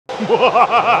Welcome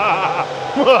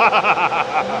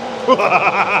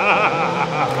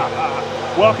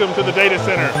to the data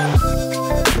center.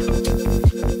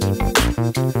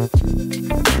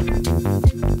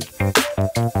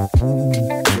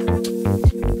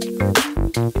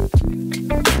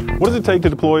 What does it take to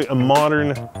deploy a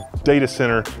modern data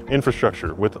center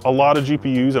infrastructure with a lot of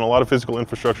GPUs and a lot of physical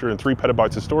infrastructure and 3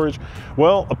 petabytes of storage?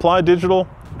 Well, Applied Digital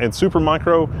and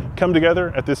Supermicro come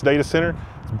together at this data center.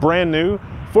 It's brand new,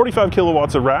 45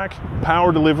 kilowatts of rack,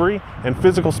 power delivery, and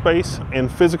physical space and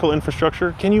physical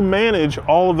infrastructure. Can you manage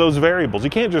all of those variables? You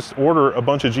can't just order a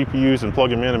bunch of GPUs and plug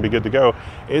them in and be good to go.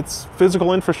 It's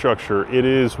physical infrastructure, it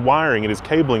is wiring, it is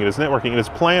cabling, it is networking, it is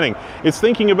planning. It's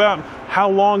thinking about how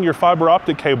long your fiber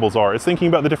optic cables are. It's thinking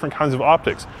about the different kinds of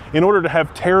optics. In order to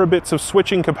have terabits of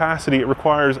switching capacity, it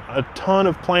requires a ton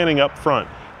of planning up front.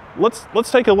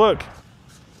 Let's take a look.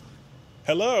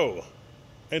 Hello,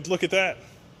 and look at that.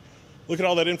 Look at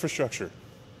all that infrastructure.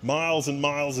 Miles and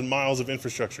miles and miles of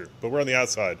infrastructure. But we're on the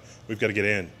outside. We've got to get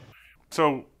in.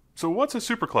 So what's a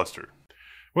supercluster?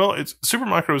 Well, it's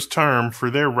Supermicro's term for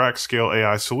their rack-scale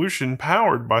AI solution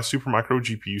powered by Supermicro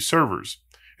GPU servers.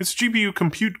 It's a GPU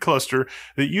compute cluster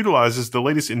that utilizes the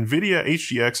latest NVIDIA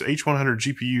HGX H100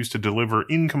 GPUs to deliver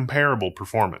incomparable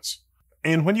performance.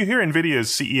 And when you hear NVIDIA's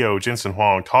CEO Jensen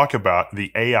Huang talk about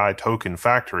the AI token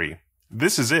factory,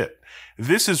 this is it.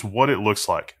 This is what it looks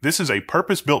like. This is a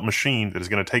purpose-built machine that is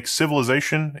going to take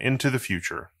civilization into the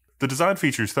future. The design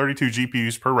features 32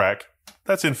 GPUs per rack.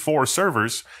 That's in 4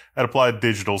 servers at Applied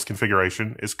Digital's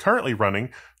configuration. Is currently running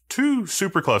 2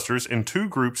 superclusters in 2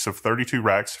 groups of 32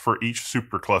 racks for each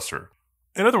supercluster.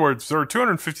 In other words, there are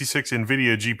 256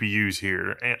 NVIDIA GPUs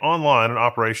here, online and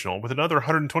operational, with another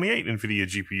 128 NVIDIA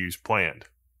GPUs planned.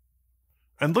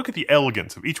 And look at the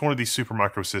elegance of each one of these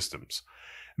Supermicro systems.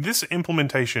 This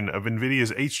implementation of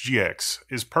NVIDIA's HGX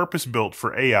is purpose-built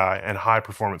for AI and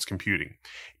high-performance computing.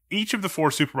 Each of the 4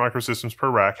 Supermicro systems per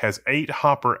rack has 8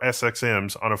 Hopper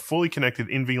SXMs on a fully connected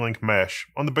NVLink mesh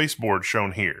on the baseboard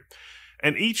shown here.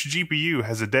 And each GPU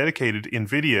has a dedicated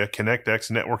NVIDIA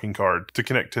ConnectX networking card to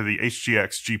connect to the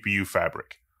HGX GPU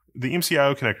fabric. The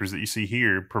MCIO connectors that you see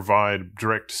here provide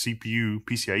direct CPU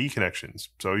PCIe connections.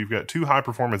 So you've got 2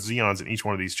 high-performance Xeons in each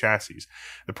one of these chassis.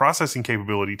 The processing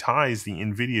capability ties the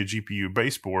NVIDIA GPU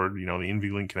baseboard, the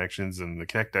NVLink connections and the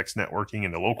ConnectX networking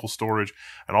and the local storage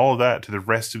and all of that to the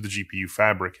rest of the GPU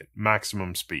fabric at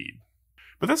maximum speed.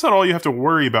 But that's not all you have to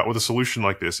worry about with a solution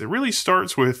like this. It really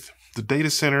starts with the data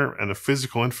center and the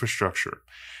physical infrastructure.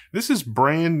 This is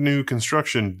brand new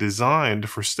construction designed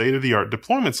for state-of-the-art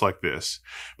deployments like this.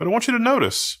 But I want you to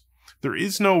notice, there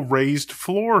is no raised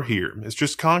floor here. It's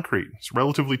just concrete. It's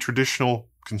relatively traditional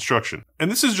construction.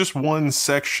 And this is just one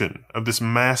section of this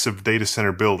massive data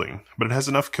center building, but it has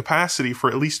enough capacity for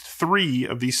at least 3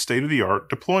 of these state-of-the-art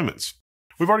deployments.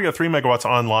 We've already got 3 megawatts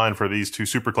online for these 2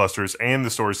 superclusters and the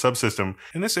storage subsystem,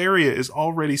 and this area is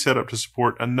already set up to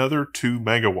support another 2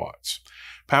 megawatts.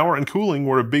 Power and cooling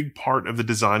were a big part of the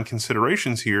design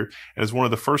considerations here and is one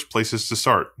of the first places to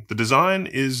start. The design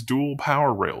is dual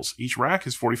power rails. Each rack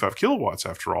is 45 kilowatts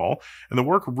after all, and the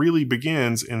work really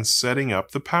begins in setting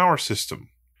up the power system.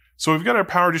 So we've got our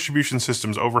power distribution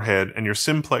systems overhead and your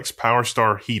Simplex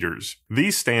PowerStar heaters.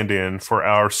 These stand in for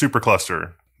our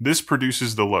supercluster. This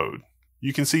produces the load.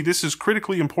 You can see this is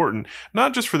critically important,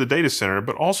 not just for the data center,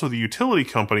 but also the utility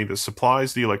company that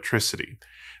supplies the electricity.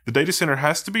 The data center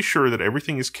has to be sure that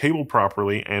everything is cabled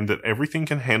properly and that everything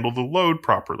can handle the load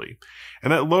properly.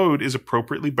 And that load is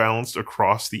appropriately balanced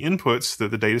across the inputs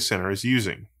that the data center is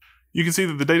using. You can see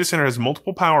that the data center has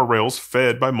multiple power rails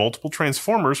fed by multiple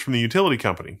transformers from the utility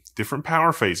company, different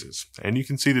power phases, and you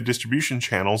can see the distribution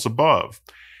channels above.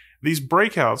 These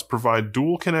breakouts provide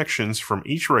dual connections from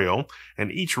each rail,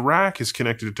 and each rack is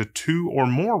connected to 2 or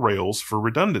more rails for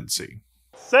redundancy.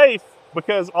 Safe,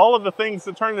 because all of the things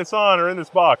that turn this on are in this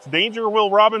box. Danger,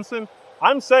 Will Robinson.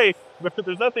 I'm safe, but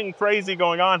there's nothing crazy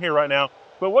going on here right now.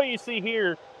 But what you see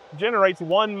here generates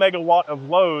 1 megawatt of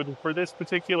load for this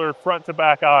particular front to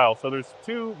back aisle. So there's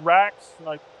 2 racks,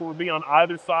 will be on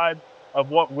either side of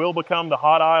what will become the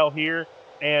hot aisle here.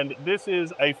 And this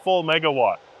is a full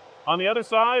megawatt. On the other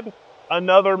side,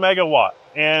 another megawatt.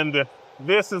 And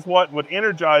this is what would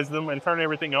energize them and turn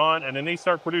everything on, and then they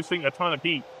start producing a ton of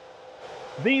heat.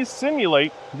 These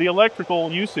simulate the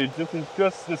electrical usage. This is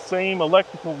just the same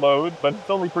electrical load, but it's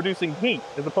only producing heat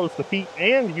as opposed to heat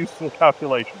and useful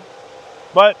calculation.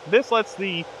 But this lets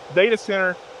the data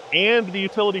center and the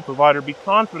utility provider be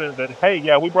confident that, hey,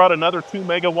 yeah, we brought another 2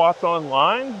 megawatts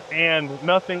online and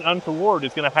nothing untoward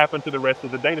is going to happen to the rest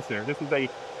of the data center. This is a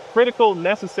critical,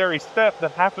 necessary step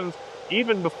that happens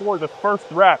even before the first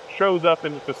rack shows up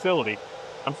in the facility.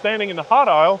 I'm standing in the hot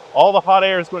aisle. All the hot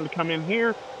air is going to come in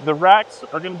here. The racks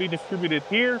are going to be distributed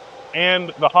here,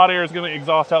 and the hot air is going to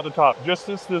exhaust out the top, just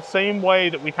as the same way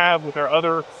that we have with our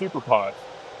other SuperPods.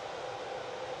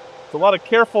 It's a lot of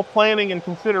careful planning and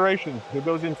consideration that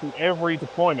goes into every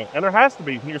deployment, and there has to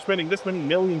be when you're spending this many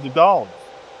millions of dollars.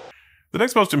 The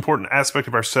next most important aspect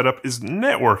of our setup is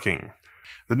networking.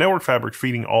 The network fabric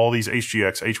feeding all these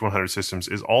HGX H100 systems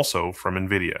is also from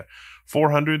NVIDIA.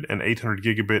 400 and 800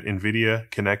 gigabit NVIDIA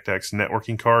ConnectX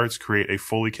networking cards create a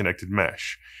fully connected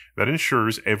mesh that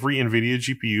ensures every NVIDIA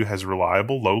GPU has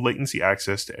reliable low latency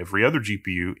access to every other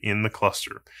GPU in the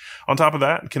cluster. On top of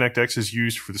that, ConnectX is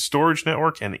used for the storage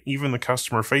network and even the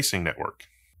customer-facing network.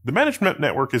 The management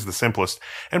network is the simplest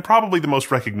and probably the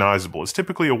most recognizable. It's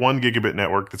typically a 1 gigabit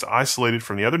network that's isolated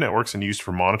from the other networks and used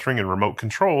for monitoring and remote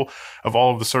control of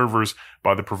all of the servers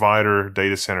by the provider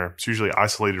data center. It's usually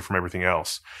isolated from everything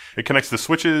else. It connects the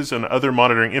switches and other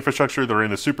monitoring infrastructure that are in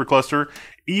the supercluster.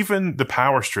 Even the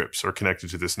power strips are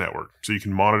connected to this network, so you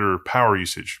can monitor power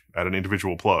usage at an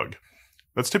individual plug.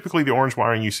 That's typically the orange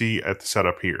wiring you see at the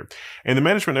setup here. And the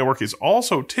management network is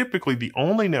also typically the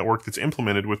only network that's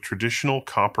implemented with traditional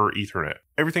copper Ethernet.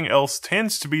 Everything else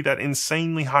tends to be that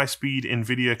insanely high-speed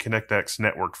NVIDIA ConnectX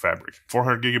network fabric,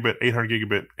 400 gigabit, 800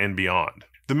 gigabit, and beyond.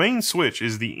 The main switch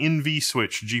is the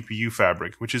NVSwitch GPU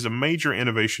fabric, which is a major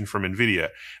innovation from NVIDIA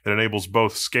that enables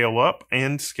both scale up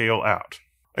and scale out.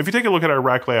 If you take a look at our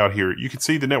rack layout here, you can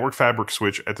see the network fabric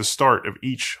switch at the start of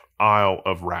each aisle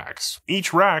of racks.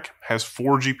 Each rack has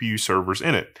 4 GPU servers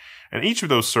in it, and each of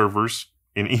those servers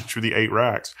in each of the 8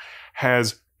 racks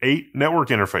has 8 network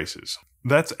interfaces.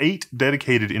 That's 8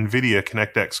 dedicated NVIDIA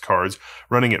ConnectX cards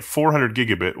running at 400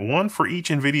 gigabit, one for each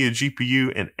NVIDIA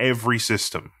GPU in every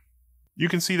system. You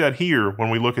can see that here when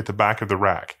we look at the back of the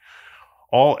rack.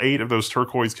 All 8 of those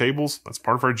turquoise cables, that's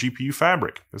part of our GPU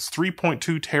fabric. That's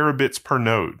 3.2 terabits per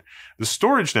node. The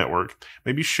storage network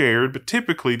may be shared, but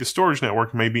typically the storage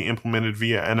network may be implemented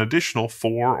via an additional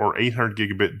 4 or 800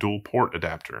 gigabit dual port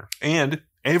adapter. And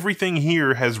everything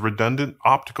here has redundant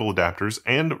optical adapters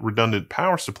and redundant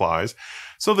power supplies,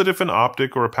 so that if an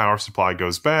optic or a power supply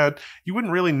goes bad, you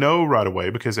wouldn't really know right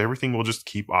away because everything will just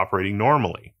keep operating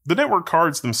normally. The network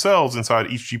cards themselves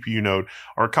inside each GPU node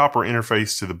are a copper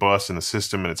interface to the bus and the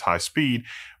system and its high speed,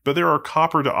 but there are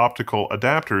copper to optical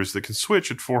adapters that can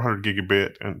switch at 400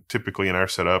 gigabit, and typically in our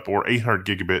setup, or 800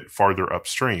 gigabit farther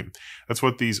upstream. That's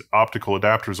what these optical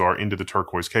adapters are into the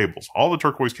turquoise cables. All the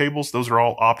turquoise cables, those are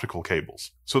all optical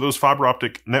cables. So those fiber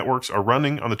optic networks are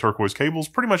running on the turquoise cables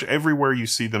pretty much everywhere you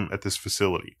see them at this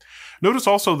facility. Notice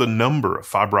also the number of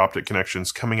fiber optic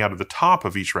connections coming out of the top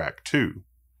of each rack too.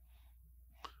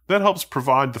 That helps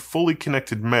provide the fully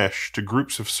connected mesh to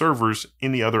groups of servers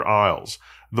in the other aisles.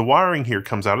 The wiring here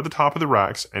comes out of the top of the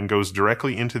racks and goes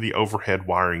directly into the overhead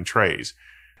wiring trays.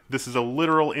 This is a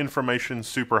literal information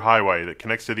superhighway that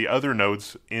connects to the other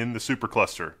nodes in the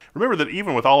supercluster. Remember that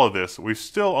even with all of this, we've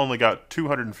still only got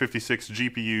 256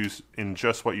 GPUs in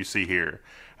just what you see here.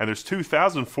 And there's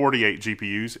 2,048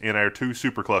 GPUs in our 2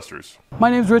 superclusters. My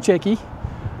name is Rich Akey.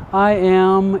 I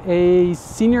am a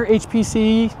senior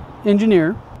HPC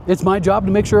engineer. It's my job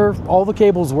to make sure all the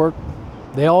cables work.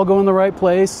 They all go in the right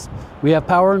place. We have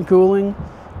power and cooling.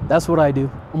 That's what I do.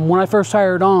 When I first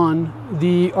hired on,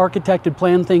 the architect had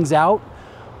planned things out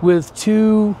with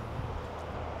two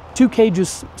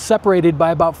cages separated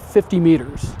by about 50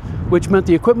 meters, which meant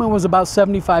the equipment was about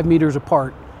 75 meters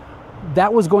apart.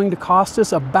 That was going to cost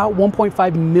us about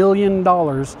 $1.5 million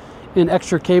in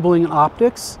extra cabling and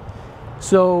optics.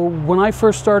 So when I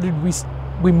first started,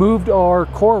 we moved our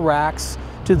core racks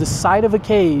to the side of a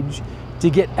cage to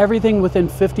get everything within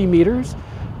 50 meters.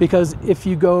 Because if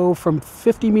you go from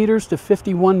 50 meters to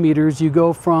 51 meters, you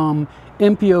go from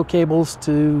MPO cables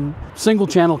to single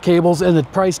channel cables, and the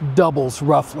price doubles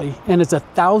roughly. And it's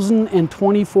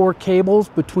 1,024 cables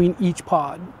between each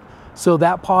pod. So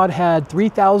that pod had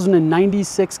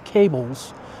 3,096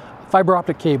 cables, fiber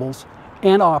optic cables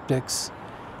and optics,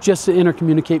 just to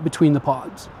intercommunicate between the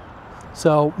pods.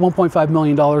 So $1.5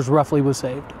 million roughly was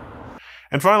saved.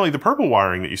 And finally, the purple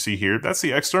wiring that you see here, that's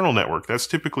the external network. That's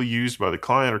typically used by the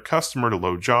client or customer to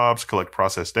load jobs, collect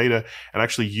process data, and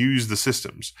actually use the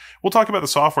systems. We'll talk about the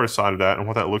software side of that and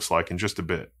what that looks like in just a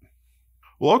bit.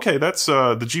 Well, okay, that's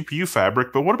the GPU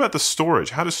fabric, but what about the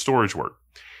storage? How does storage work?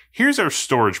 Here's our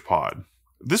storage pod.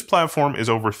 This platform is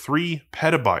over 3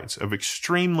 petabytes of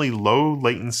extremely low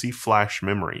latency flash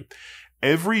memory.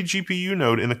 Every GPU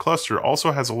node in the cluster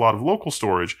also has a lot of local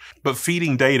storage, but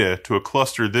feeding data to a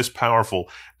cluster this powerful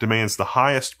demands the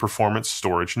highest performance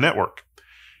storage network.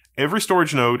 Every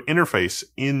storage node interface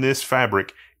in this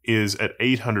fabric is at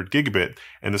 800 gigabit,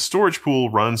 and the storage pool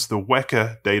runs the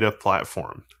Weka data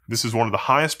platform. This is one of the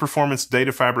highest performance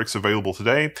data fabrics available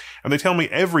today, and they tell me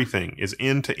everything is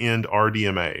end-to-end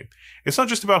RDMA. It's not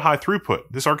just about high throughput.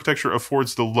 This architecture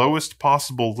affords the lowest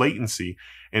possible latency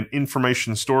and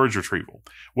information storage retrieval.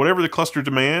 Whatever the cluster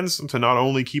demands to not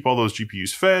only keep all those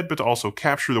GPUs fed, but to also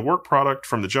capture the work product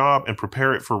from the job and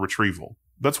prepare it for retrieval.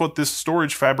 That's what this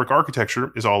storage fabric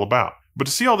architecture is all about. But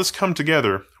to see all this come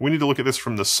together, we need to look at this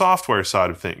from the software side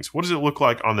of things. What does it look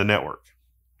like on the network?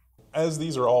 As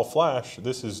these are all flash,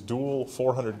 this is dual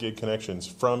 400 gig connections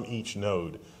from each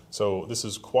node. So this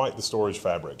is quite the storage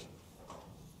fabric.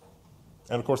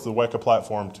 And of course the Weka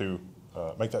platform to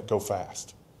make that go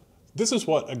fast. This is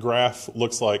what a graph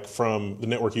looks like from the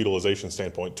network utilization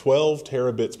standpoint. 12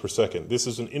 terabits per second. This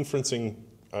is an inferencing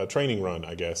training run,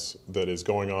 I guess, that is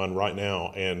going on right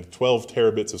now, and 12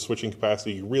 terabits of switching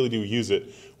capacity. You really do use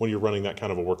it when you're running that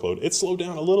kind of a workload. It slowed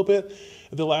down a little bit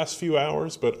the last few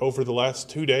hours, but over the last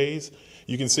 2 days,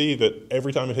 you can see that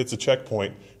every time it hits a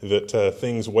checkpoint, that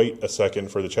things wait a second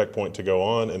for the checkpoint to go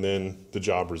on, and then the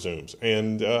job resumes.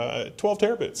 And 12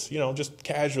 terabits, you know, just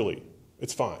casually,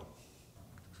 it's fine.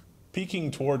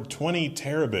 Peaking toward 20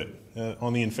 terabit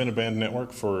on the InfiniBand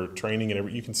network for training and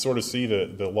everything. You can sort of see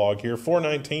the log here,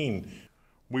 419.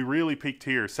 We really peaked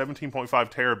here, 17.5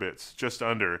 terabits, just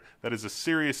under. That is a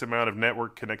serious amount of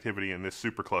network connectivity in this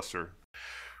supercluster.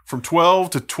 From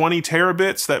 12 to 20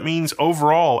 terabits, that means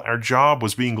overall our job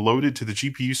was being loaded to the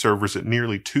GPU servers at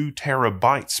nearly 2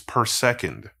 terabytes per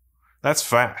second. That's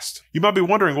fast. You might be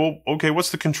wondering, well, okay,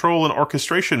 what's the control and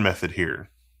orchestration method here?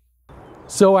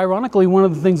 So ironically, one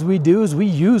of the things we do is we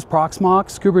use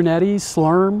Proxmox, Kubernetes,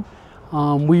 Slurm.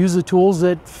 We use the tools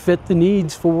that fit the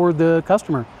needs for the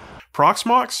customer.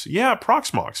 Proxmox? Yeah,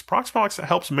 Proxmox. Proxmox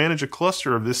helps manage a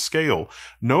cluster of this scale,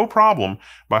 no problem,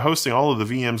 by hosting all of the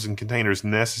VMs and containers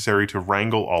necessary to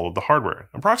wrangle all of the hardware.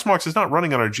 And Proxmox is not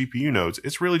running on our GPU nodes.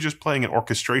 It's really just playing an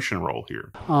orchestration role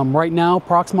here. Right now,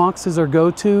 Proxmox is our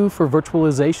go-to for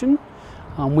virtualization.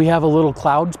 We have a little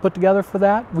cloud put together for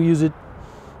that. We use it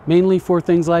mainly for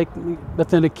things like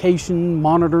authentication,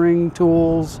 monitoring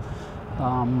tools,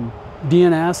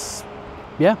 DNS,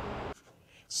 yeah.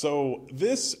 So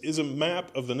this is a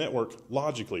map of the network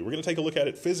logically. We're going to take a look at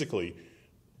it physically,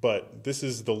 but this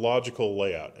is the logical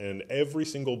layout. And every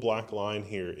single black line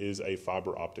here is a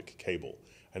fiber optic cable.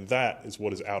 And that is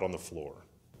what is out on the floor.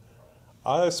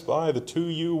 I spy the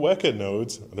 2U Weka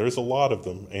nodes. There's a lot of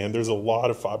them, and there's a lot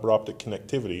of fiber optic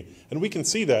connectivity. And we can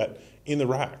see that in the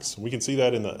racks. We can see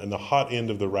that in the hot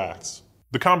end of the racks.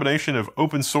 The combination of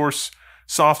open source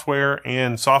software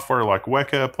and software like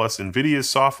Weka plus NVIDIA's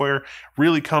software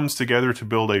really comes together to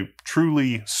build a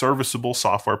truly serviceable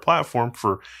software platform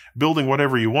for building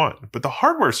whatever you want. But the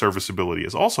hardware serviceability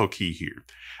is also key here.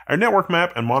 Our network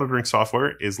map and monitoring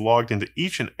software is logged into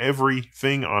each and every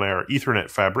thing on our Ethernet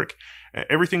fabric.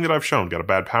 Everything that I've shown, got a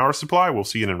bad power supply, we'll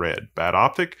see it in red. Bad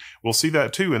optic, we'll see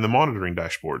that too in the monitoring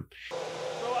dashboard.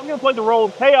 So I'm going to play the role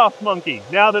of Chaos Monkey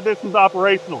now that this is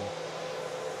operational.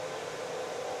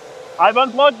 I've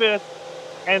unplugged this,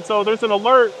 and so there's an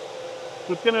alert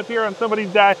that's going to appear on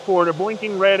somebody's dashboard, a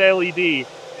blinking red LED,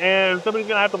 and somebody's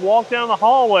going to have to walk down the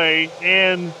hallway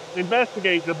and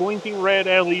investigate the blinking red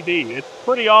LED. It's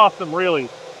pretty awesome, really,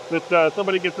 that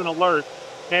somebody gets an alert.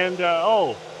 And,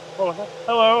 oh,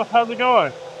 hello, how's it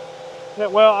going? Yeah,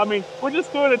 well, I mean, we're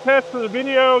just doing a test for the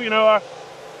video, you know.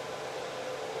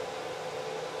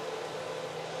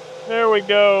 There we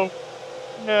go.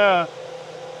 Yeah.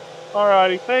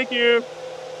 Alrighty, thank you.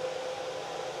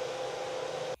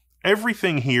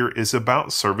 Everything here is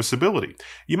about serviceability.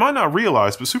 You might not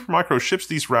realize, but Supermicro ships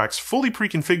these racks fully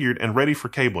pre-configured and ready for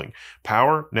cabling.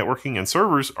 Power, networking, and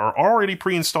servers are already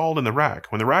pre-installed in the rack.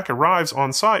 When the rack arrives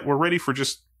on site, we're ready for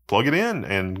just plug it in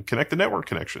and connect the network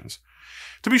connections.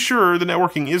 To be sure, the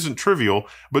networking isn't trivial,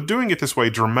 but doing it this way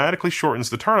dramatically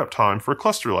shortens the turnup time for a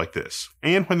cluster like this.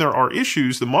 And when there are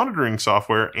issues, the monitoring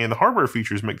software and the hardware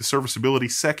features make the serviceability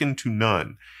second to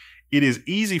none. It is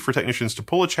easy for technicians to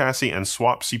pull a chassis and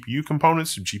swap CPU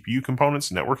components, GPU components,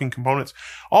 networking components,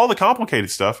 all the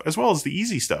complicated stuff, as well as the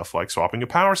easy stuff like swapping a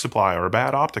power supply or a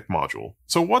bad optic module.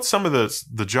 So what's some of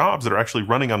the jobs that are actually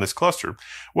running on this cluster?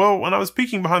 Well, when I was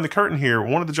peeking behind the curtain here,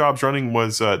 one of the jobs running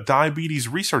was a diabetes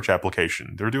research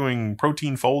application. They're doing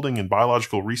protein folding and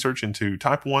biological research into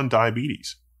type 1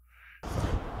 diabetes.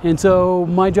 And so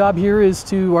my job here is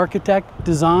to architect,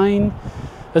 design,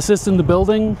 assist in the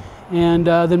building, and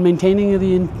then maintaining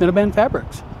the InfiniBand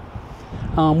fabrics,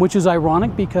 which is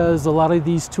ironic because a lot of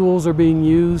these tools are being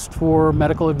used for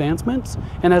medical advancements,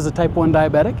 and as a type 1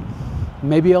 diabetic,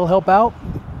 maybe I'll help out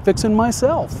fixing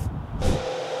myself.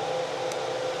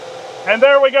 And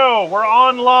there we go, we're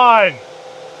online.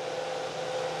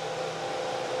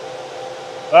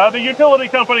 The utility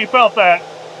company felt that.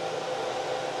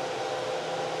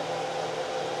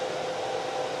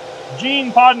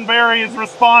 Gene Pottenberry is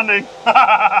responding.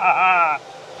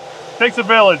 Takes a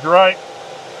village, right?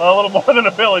 A little more than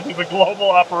a village, it's a global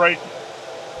operation.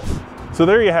 So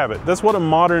there you have it. That's what a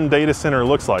modern data center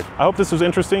looks like. I hope this was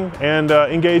interesting, and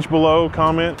engage below,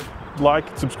 comment,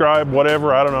 like, subscribe,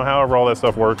 whatever. I don't know, however all that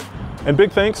stuff works. And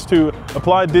big thanks to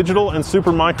Applied Digital and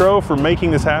Supermicro for making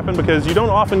this happen, because you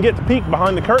don't often get to peek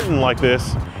behind the curtain like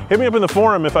this. Hit me up in the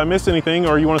forum if I missed anything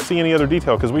or you want to see any other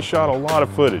detail, because we shot a lot of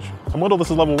footage. I'm Wendell, this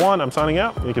is Level 1. I'm signing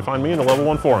out. You can find me in the Level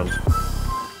 1 forums.